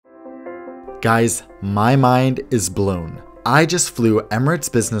Guys, my mind is blown. I just flew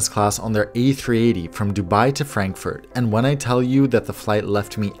Emirates business class on their A380 from Dubai to Frankfurt, and when I tell you that the flight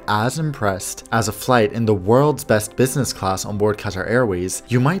left me as impressed as a flight in the world's best business class on board Qatar Airways,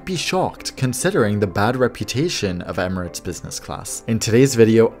 you might be shocked considering the bad reputation of Emirates business class. In today's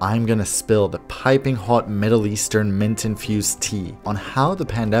video, I'm gonna spill the piping hot Middle Eastern mint-infused tea on how the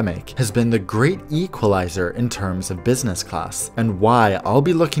pandemic has been the great equalizer in terms of business class, and why I'll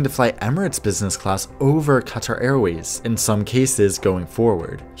be looking to fly Emirates business class over Qatar Airways in some cases going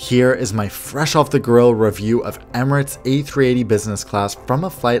forward. Here is my fresh off the grill review of Emirates A380 business class from a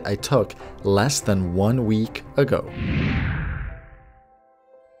flight I took less than 1 week ago.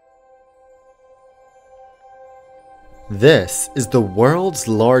 This is the world's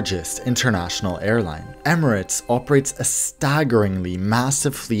largest international airline. Emirates operates a staggeringly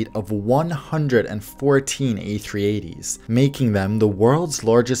massive fleet of 114 A380s, making them the world's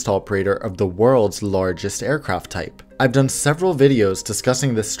largest operator of the world's largest aircraft type. I've done several videos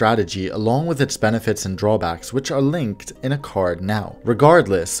discussing this strategy along with its benefits and drawbacks, which are linked in a card now.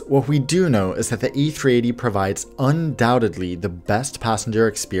 Regardless, what we do know is that the A380 provides undoubtedly the best passenger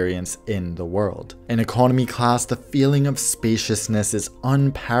experience in the world. In economy class, the feeling of spaciousness is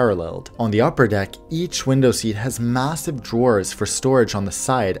unparalleled. On the upper deck, each window seat has massive drawers for storage on the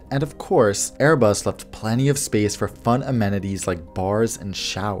side, and of course, Airbus left plenty of space for fun amenities like bars and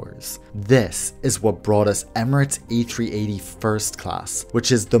showers. This is what brought us Emirates A380 First Class,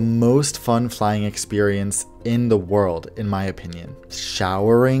 which is the most fun flying experience in the world, in my opinion.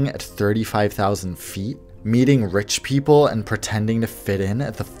 Showering at 35,000 feet, meeting rich people and pretending to fit in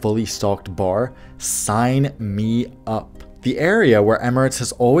at the fully stocked bar, sign me up. The area where Emirates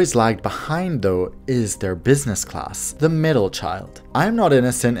has always lagged behind though is their business class, the middle child. I'm not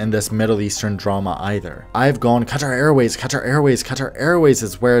innocent in this Middle Eastern drama either. I've gone Qatar Airways, Qatar Airways, Qatar Airways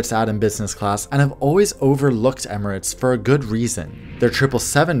is where it's at in business class, and I've always overlooked Emirates for a good reason. Their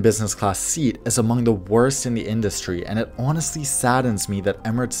 777 business class seat is among the worst in the industry, and it honestly saddens me that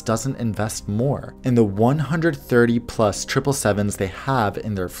Emirates doesn't invest more in the 130 plus 777s they have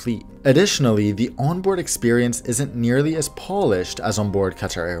in their fleet. Additionally, the onboard experience isn't nearly as polished as on board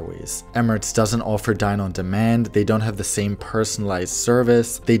Qatar Airways. Emirates doesn't offer dine on demand, they don't have the same personalized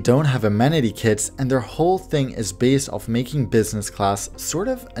service, they don't have amenity kits, and their whole thing is based off making business class sort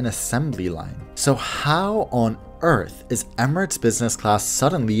of an assembly line. So how on earth is Emirates business class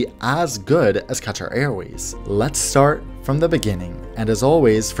suddenly as good as Qatar Airways? Let's start from the beginning, and as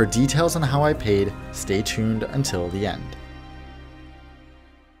always, for details on how I paid, stay tuned until the end.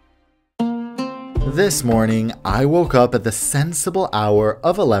 This morning, I woke up at the sensible hour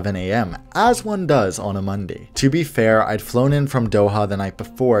of 11 AM, as one does on a Monday. To be fair, I'd flown in from Doha the night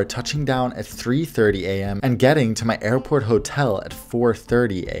before, touching down at 3:30 AM and getting to my airport hotel at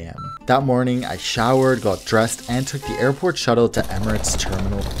 4:30 AM. That morning, I showered, got dressed, and took the airport shuttle to Emirates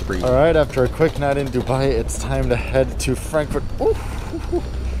Terminal 3. Alright, after a quick night in Dubai, it's time to head to Frankfurt. Ooh,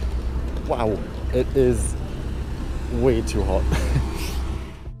 wow, it is way too hot.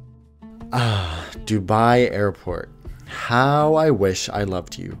 Dubai Airport. How I wish I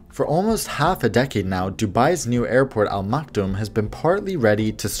loved you. For almost half a decade now, Dubai's new airport Al Maktoum has been partly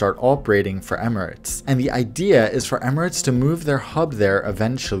ready to start operating for Emirates. And the idea is for Emirates to move their hub there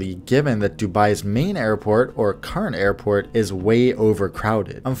eventually, given that Dubai's main airport, or current airport, is way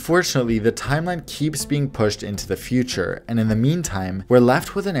overcrowded. Unfortunately, the timeline keeps being pushed into the future, and in the meantime, we're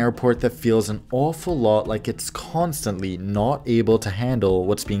left with an airport that feels an awful lot like it's constantly not able to handle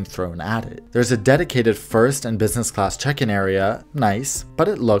what's being thrown at it. There's a dedicated first and business class check-in area, nice, but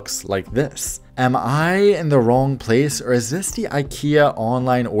it looks like this. Am I in the wrong place, or is this the IKEA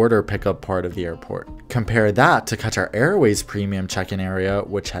online order pickup part of the airport? Compare that to Qatar Airways premium check-in area,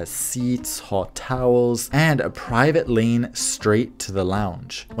 which has seats, hot towels, and a private lane straight to the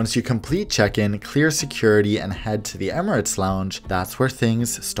lounge. Once you complete check-in, clear security, and head to the Emirates lounge, that's where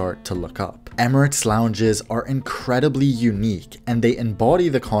things start to look up. Emirates lounges are incredibly unique, and they embody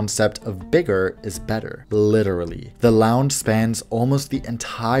the concept of bigger is better, literally. The lounge spans almost the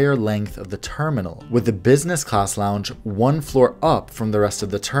entire length of the terminal, with the business class lounge one floor up from the rest of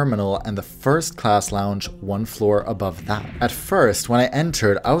the terminal and the first class lounge one floor above that. At first, when I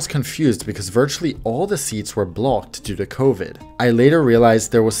entered, I was confused because virtually all the seats were blocked due to COVID. I later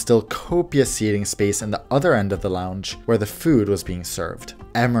realized there was still copious seating space in the other end of the lounge where the food was being served.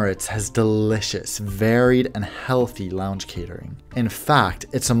 Emirates has delicious, varied, and healthy lounge catering. In fact,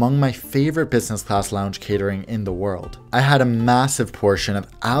 it's among my favorite business class lounge catering in the world. I had a massive portion of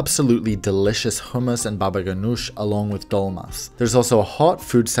absolutely delicious hummus and baba ganoush along with dolmas. There's also a hot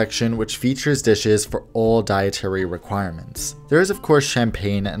food section which features dishes for all dietary requirements. There is of course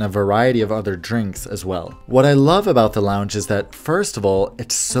champagne and a variety of other drinks as well. What I love about the lounge is that, first of all,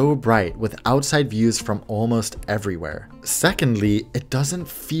 it's so bright with outside views from almost everywhere. Secondly, it doesn't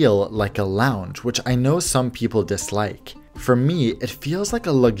feel like a lounge, which I know some people dislike. For me, it feels like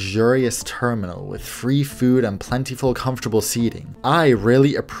a luxurious terminal with free food and plentiful comfortable seating. I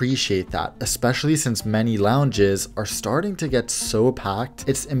really appreciate that, especially since many lounges are starting to get so packed,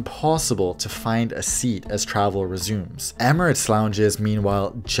 it's impossible to find a seat as travel resumes. Emirates lounges,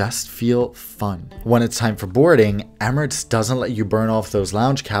 meanwhile, just feel fun. When it's time for boarding, Emirates doesn't let you burn off those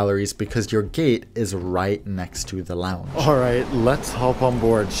lounge calories because your gate is right next to the lounge. Alright, let's hop on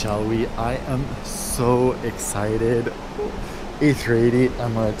board, shall we? I am so excited. A380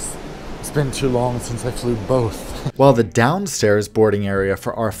 Emirates. It's been too long since I flew both. While the downstairs boarding area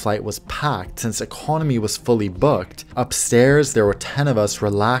for our flight was packed since economy was fully booked, upstairs there were 10 of us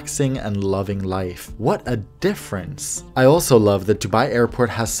relaxing and loving life. What a difference! I also love that Dubai Airport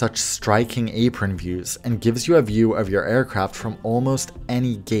has such striking apron views and gives you a view of your aircraft from almost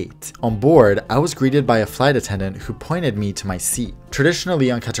any gate. On board, I was greeted by a flight attendant who pointed me to my seat. Traditionally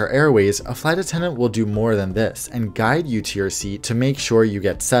on Qatar Airways, a flight attendant will do more than this and guide you to your seat to make sure you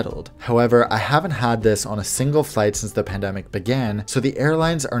get settled. However, I haven't had this on a single flight since the pandemic began, so the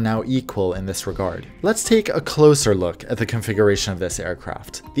airlines are now equal in this regard. Let's take a closer look at the configuration of this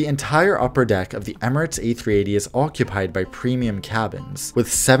aircraft. The entire upper deck of the Emirates A380 is occupied by premium cabins,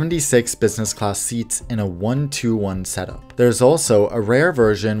 with 76 business class seats in a 1-2-1 setup. There's also a rare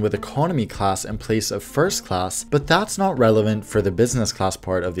version with economy class in place of first class, but that's not relevant for the business class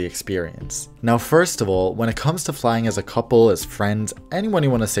part of the experience. Now, first of all, when it comes to flying as a couple, as friends, anyone you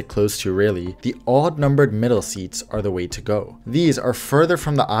want to sit close to really, the odd-numbered middle seats are the way to go. These are further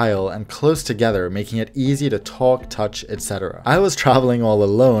from the aisle and close together, making it easy to talk, touch, etc. I was traveling all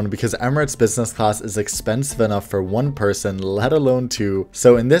alone because Emirates business class is expensive enough for one person, let alone two,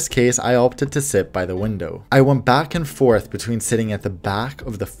 so in this case I opted to sit by the window. I went back and forth between sitting at the back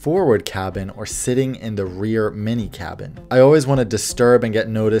of the forward cabin or sitting in the rear mini cabin. I always want to disturb and get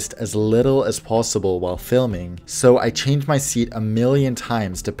noticed as little as possible while filming, so I changed my seat a million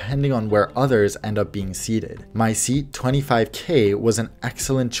times depending on where others end up being seated. My seat 25K was an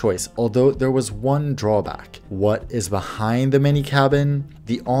excellent choice, although there was one drawback. What is behind the mini cabin?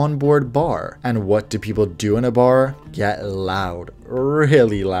 The onboard bar. And what do people do in a bar? Get loud.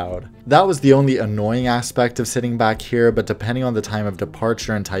 Really loud. That was the only annoying aspect of sitting back here, but depending on the time of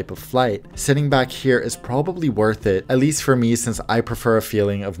departure and type of flight, sitting back here is probably worth it, at least for me since I prefer a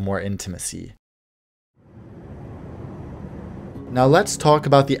feeling of more intimacy. Now let's talk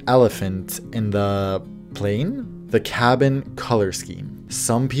about the elephant in the plane, the cabin color scheme.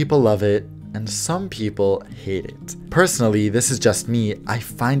 Some people love it and some people hate it. Personally, this is just me, I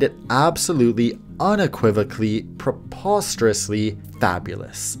find it absolutely, unequivocally, preposterously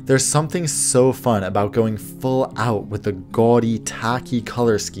fabulous. There's something so fun about going full out with the gaudy, tacky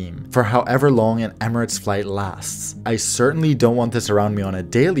color scheme for however long an Emirates flight lasts. I certainly don't want this around me on a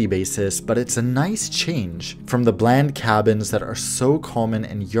daily basis, but it's a nice change from the bland cabins that are so common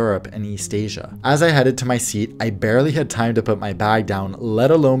in Europe and East Asia. As I headed to my seat, I barely had time to put my bag down, let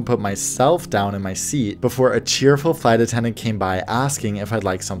alone put myself down in my seat, before a cheerful flight attendant came by asking if I'd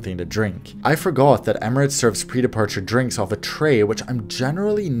like something to drink. I forgot that Emirates serves pre-departure drinks off a tray, which I'm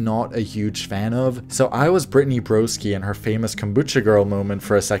generally not a huge fan of, so I was Brittany Broski in her famous kombucha girl moment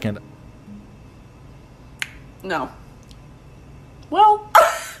for a second. No. Well...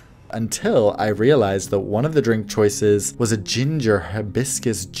 Until I realized that one of the drink choices was a ginger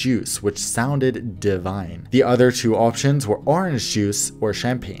hibiscus juice, which sounded divine. The other two options were orange juice or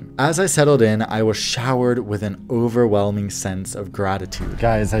champagne. As I settled in, I was showered with an overwhelming sense of gratitude.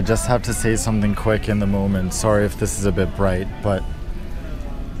 Guys, I just have to say something quick in the moment. Sorry if this is a bit bright, but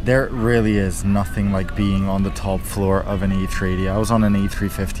there really is nothing like being on the top floor of an A380. I was on an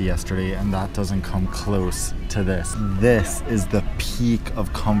A350 yesterday and that doesn't come close to this. This is the peak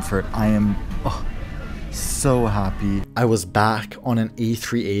of comfort. I am so happy. I was back on an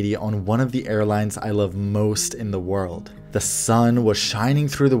A380 on one of the airlines I love most in the world. The sun was shining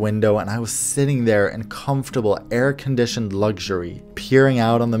through the window and I was sitting there in comfortable air-conditioned luxury, peering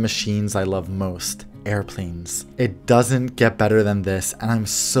out on the machines I love most. Airplanes. It doesn't get better than this, and I'm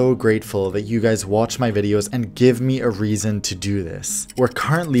so grateful that you guys watch my videos and give me a reason to do this. We're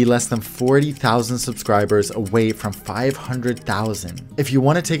currently less than 40,000 subscribers away from 500,000. If you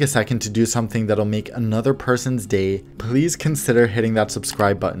want to take a second to do something that'll make another person's day, please consider hitting that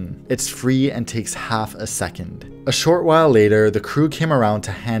subscribe button. It's free and takes half a second. A short while later, the crew came around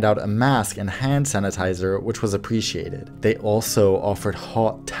to hand out a mask and hand sanitizer, which was appreciated. They also offered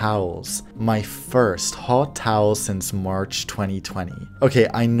hot towels. My first hot towel since March 2020. Okay,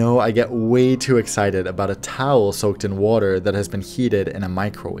 I know I get way too excited about a towel soaked in water that has been heated in a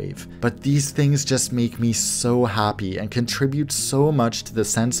microwave, but these things just make me so happy and contribute so much to the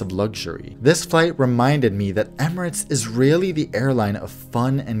sense of luxury. This flight reminded me that Emirates is really the airline of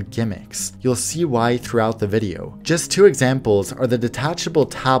fun and gimmicks. You'll see why throughout the video. Just two examples are the detachable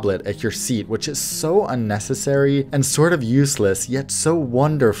tablet at your seat, which is so unnecessary and sort of useless, yet so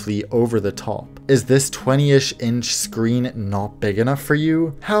wonderfully over the top. Is this 20-ish inch screen not big enough for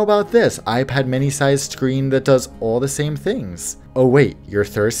you? How about this iPad mini-sized screen that does all the same things? Oh wait, you're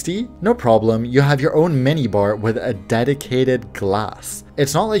thirsty? No problem, you have your own minibar with a dedicated glass.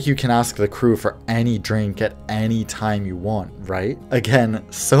 It's not like you can ask the crew for any drink at any time you want, right? Again,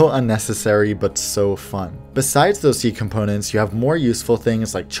 so unnecessary but so fun. Besides those seat components, you have more useful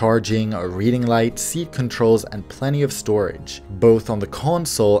things like charging, a reading light, seat controls, and plenty of storage, both on the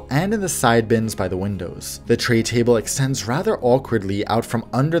console and in the side bins by the windows. The tray table extends rather awkwardly out from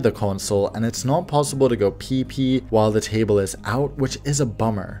under the console, and it's not possible to go pee-pee while the table is out, which is a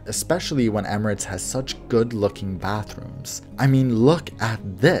bummer, especially when Emirates has such good looking bathrooms. I mean, look at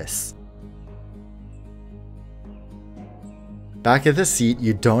this. Back at the seat,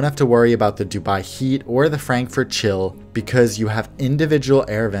 you don't have to worry about the Dubai heat or the Frankfurt chill because you have individual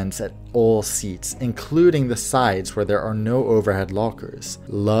air vents at all seats, including the sides where there are no overhead lockers.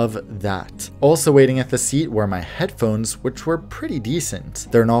 Love that. Also waiting at the seat were my headphones, which were pretty decent.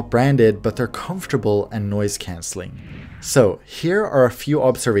 They're not branded, but they're comfortable and noise cancelling. So here are a few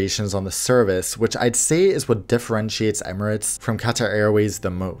observations on the service, which I'd say is what differentiates Emirates from Qatar Airways the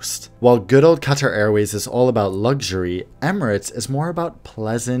most. While good old Qatar Airways is all about luxury, Emirates is more about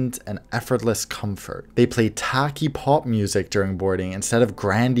pleasant and effortless comfort. They play tacky pop music during boarding instead of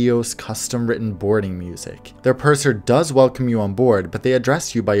grandiose custom-written boarding music. Their purser does welcome you on board, but they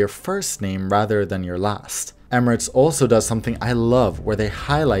address you by your first name rather than your last. Emirates also does something I love where they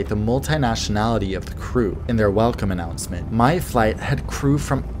highlight the multinationality of the crew in their welcome announcement. My flight had crew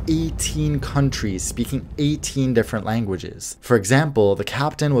from 18 countries speaking 18 different languages. For example, the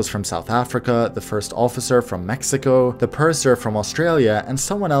captain was from South Africa, the first officer from Mexico, the purser from Australia, and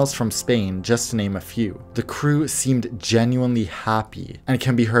someone else from Spain, just to name a few. The crew seemed genuinely happy and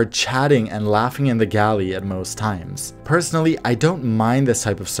can be heard chatting and laughing in the galley at most times. Personally, I don't mind this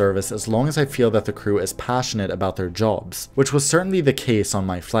type of service as long as I feel that the crew is passionate about their jobs, which was certainly the case on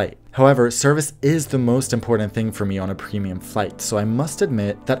my flight. However, service is the most important thing for me on a premium flight, so I must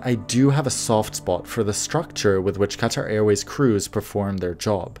admit that I do have a soft spot for the structure with which Qatar Airways crews perform their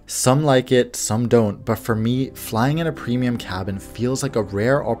job. Some like it, some don't, but for me, flying in a premium cabin feels like a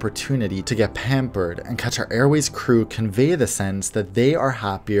rare opportunity to get pampered, and Qatar Airways crew convey the sense that they are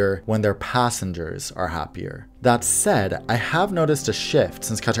happier when their passengers are happier. That said, I have noticed a shift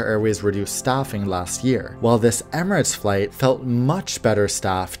since Qatar Airways reduced staffing last year. While this Emirates flight felt much better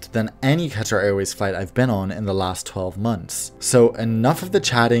staffed than any Qatar Airways flight I've been on in the last 12 months. So enough of the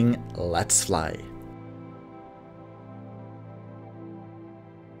chatting, let's fly.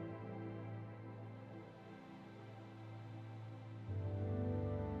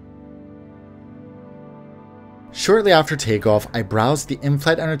 Shortly after takeoff, I browsed the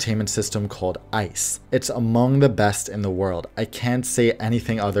in-flight entertainment system called ICE. It's among the best in the world. I can't say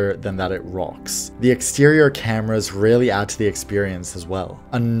anything other than that it rocks. The exterior cameras really add to the experience as well.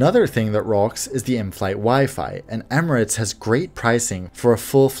 Another thing that rocks is the in-flight Wi-Fi, and Emirates has great pricing for a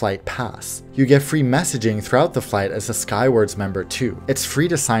full flight pass. You get free messaging throughout the flight as a Skywards member too. It's free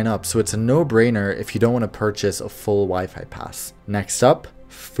to sign up, so it's a no-brainer if you don't want to purchase a full Wi-Fi pass. Next up,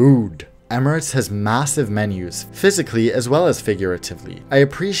 food. Emirates has massive menus, physically as well as figuratively. I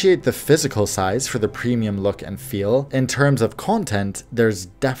appreciate the physical size for the premium look and feel. In terms of content, there's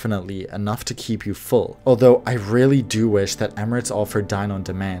definitely enough to keep you full. Although I really do wish that Emirates offered dine on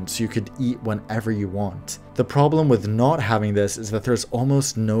demand so you could eat whenever you want. The problem with not having this is that there's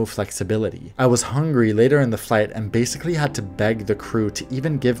almost no flexibility. I was hungry later in the flight and basically had to beg the crew to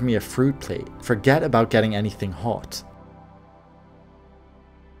even give me a fruit plate. Forget about getting anything hot.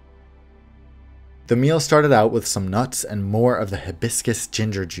 The meal started out with some nuts and more of the hibiscus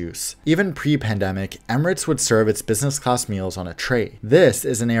ginger juice. Even pre-pandemic, Emirates would serve its business class meals on a tray. This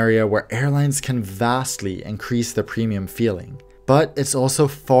is an area where airlines can vastly increase the premium feeling. but it's also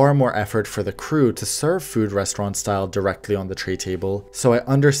far more effort for the crew to serve food restaurant style directly on the tray table, so I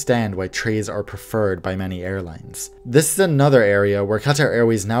understand why trays are preferred by many airlines. This is another area where Qatar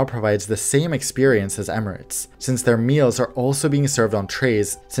Airways now provides the same experience as Emirates, since their meals are also being served on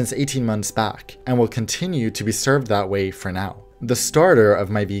trays since 18 months back, and will continue to be served that way for now. The starter of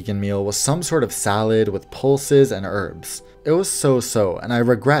my vegan meal was some sort of salad with pulses and herbs. It was so-so, and I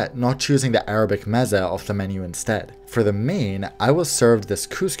regret not choosing the Arabic meze off the menu instead. For the main, I was served this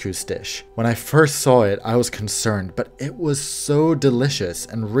couscous dish. When I first saw it, I was concerned, but it was so delicious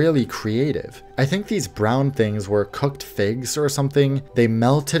and really creative. I think these brown things were cooked figs or something. They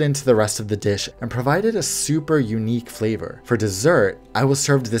melted into the rest of the dish and provided a super unique flavor. For dessert, I was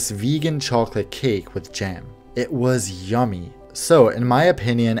served this vegan chocolate cake with jam. It was yummy. So, in my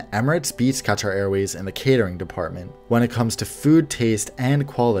opinion, Emirates beats Qatar Airways in the catering department when it comes to food taste and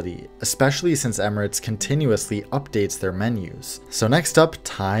quality, especially since Emirates continuously updates their menus. So next up,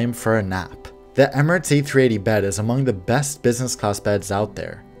 time for a nap. The Emirates A380 bed is among the best business class beds out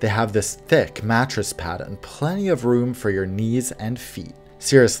there. They have this thick mattress pad and plenty of room for your knees and feet.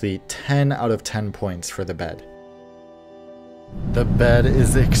 Seriously, 10 out of 10 points for the bed. The bed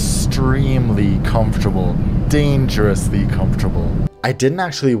is extremely comfortable, dangerously comfortable. I didn't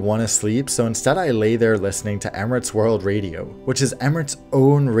actually want to sleep, so instead I lay there listening to Emirates World Radio, which is Emirates'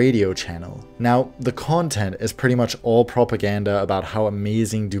 own radio channel. Now, the content is pretty much all propaganda about how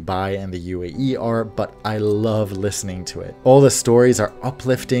amazing Dubai and the UAE are, but I love listening to it. All the stories are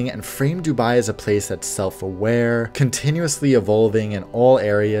uplifting and frame Dubai as a place that's self-aware, continuously evolving in all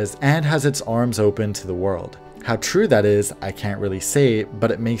areas, and has its arms open to the world. How true that is, I can't really say,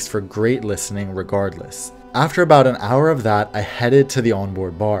 but it makes for great listening regardless. After about an hour of that, I headed to the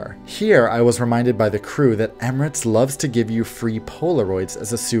onboard bar. Here, I was reminded by the crew that Emirates loves to give you free Polaroids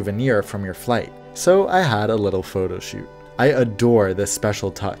as a souvenir from your flight, so I had a little photo shoot. I adore this special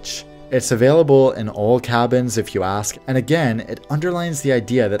touch. It's available in all cabins if you ask, and again, it underlines the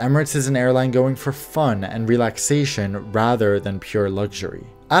idea that Emirates is an airline going for fun and relaxation rather than pure luxury.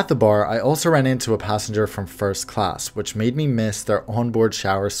 At the bar, I also ran into a passenger from first class, which made me miss their onboard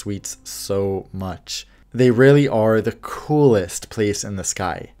shower suites so much. They really are the coolest place in the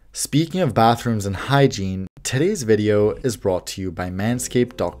sky. Speaking of bathrooms and hygiene, today's video is brought to you by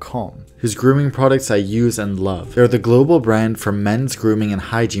Manscaped.com, whose grooming products I use and love. They're the global brand for men's grooming and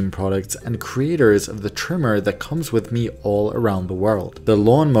hygiene products and creators of the trimmer that comes with me all around the world, the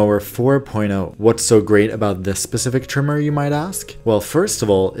Lawnmower 4.0. What's so great about this specific trimmer, you might ask? Well, first of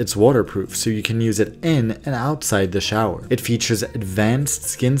all, it's waterproof, so you can use it in and outside the shower. It features advanced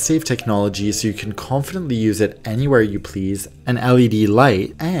skin-safe technology, so you can confidently use it anywhere you please, an LED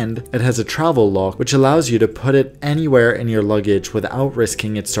light, and it has a travel lock, which allows you to put it anywhere in your luggage without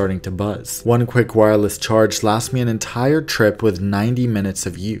risking it starting to buzz. One quick wireless charge lasts me an entire trip with 90 minutes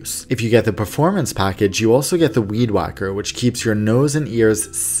of use. If you get the performance package, you also get the weed whacker, which keeps your nose and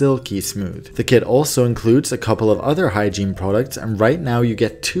ears silky smooth. The kit also includes a couple of other hygiene products, and right now you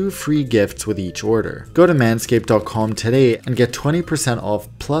get 2 free gifts with each order. Go to manscaped.com today and get 20% off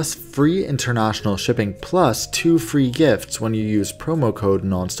plus free international shipping plus 2 free gifts when you use promo code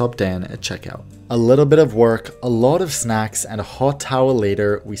NonstopDan at checkout. A little bit of work, a lot of snacks, and a hot towel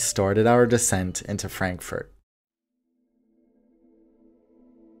later, we started our descent into Frankfurt.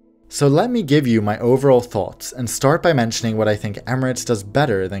 So let me give you my overall thoughts and start by mentioning what I think Emirates does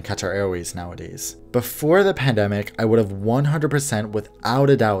better than Qatar Airways nowadays. Before the pandemic, I would have 100% without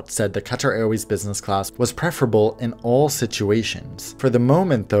a doubt said that Qatar Airways business class was preferable in all situations. For the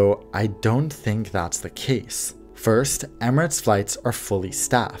moment though, I don't think that's the case. First, Emirates flights are fully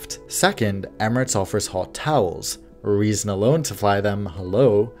staffed. Second, Emirates offers hot towels. Reason alone to fly them,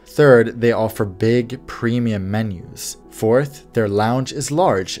 hello. Third, they offer big premium menus. Fourth, their lounge is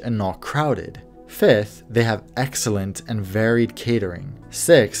large and not crowded. Fifth, they have excellent and varied catering.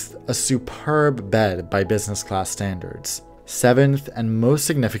 Sixth, a superb bed by business class standards. Seventh, and most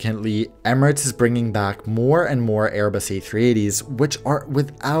significantly, Emirates is bringing back more and more Airbus A380s, which are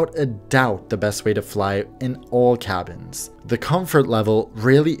without a doubt the best way to fly in all cabins. The comfort level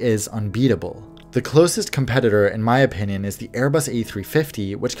really is unbeatable. The closest competitor, in my opinion, is the Airbus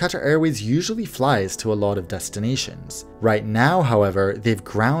A350, which Qatar Airways usually flies to a lot of destinations. Right now, however, they've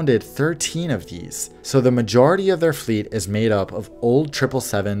grounded 13 of these, so the majority of their fleet is made up of old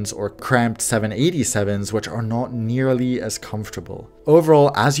 777s or cramped 787s, which are not nearly as comfortable.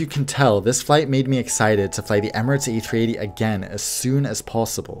 Overall, as you can tell, this flight made me excited to fly the Emirates A380 again as soon as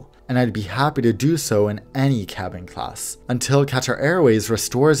possible, and I'd be happy to do so in any cabin class. Until Qatar Airways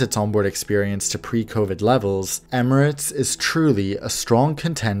restores its onboard experience to pre-COVID levels, Emirates is truly a strong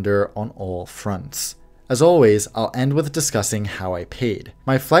contender on all fronts. As always, I'll end with discussing how I paid.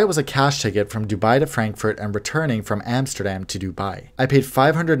 My flight was a cash ticket from Dubai to Frankfurt and returning from Amsterdam to Dubai. I paid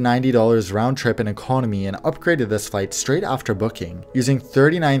 $590 round trip in economy and upgraded this flight straight after booking, using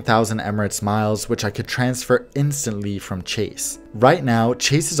 39,000 Emirates miles, which I could transfer instantly from Chase. Right now,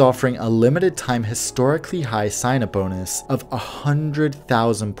 Chase is offering a limited time historically high sign-up bonus of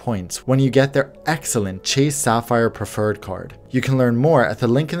 100,000 points when you get their excellent Chase Sapphire Preferred card. You can learn more at the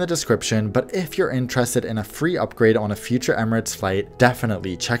link in the description, but if you're interested in a free upgrade on a future Emirates flight,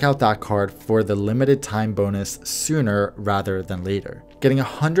 definitely check out that card for the limited time bonus sooner rather than later. Getting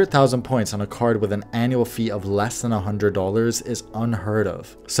 100,000 points on a card with an annual fee of less than $100 is unheard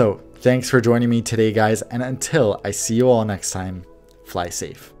of. So thanks for joining me today, guys, and until I see you all next time, fly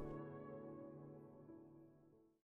safe.